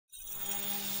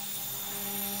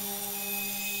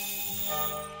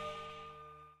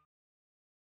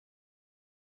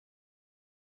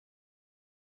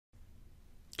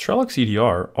Trellix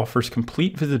EDR offers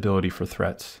complete visibility for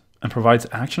threats and provides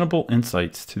actionable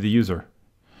insights to the user.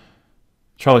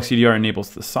 Trellix EDR enables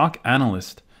the SOC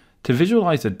analyst to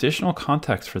visualize additional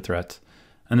context for threats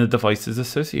and the devices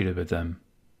associated with them.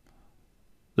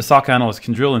 The SOC analyst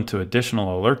can drill into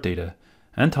additional alert data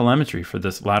and telemetry for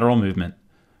this lateral movement,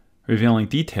 revealing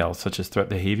details such as threat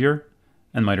behavior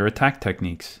and MITRE attack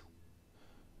techniques.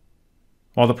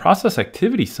 While the process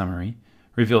activity summary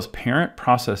reveals parent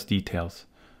process details,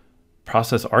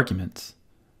 process arguments,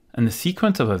 and the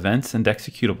sequence of events and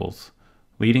executables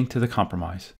leading to the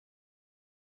compromise.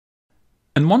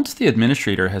 And once the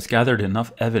administrator has gathered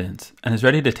enough evidence and is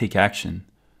ready to take action,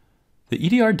 the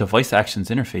EDR Device Actions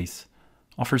interface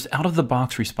offers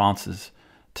out-of-the-box responses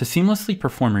to seamlessly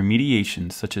perform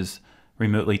remediations such as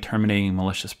remotely terminating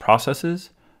malicious processes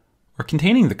or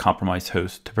containing the compromised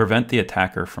host to prevent the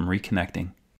attacker from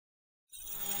reconnecting.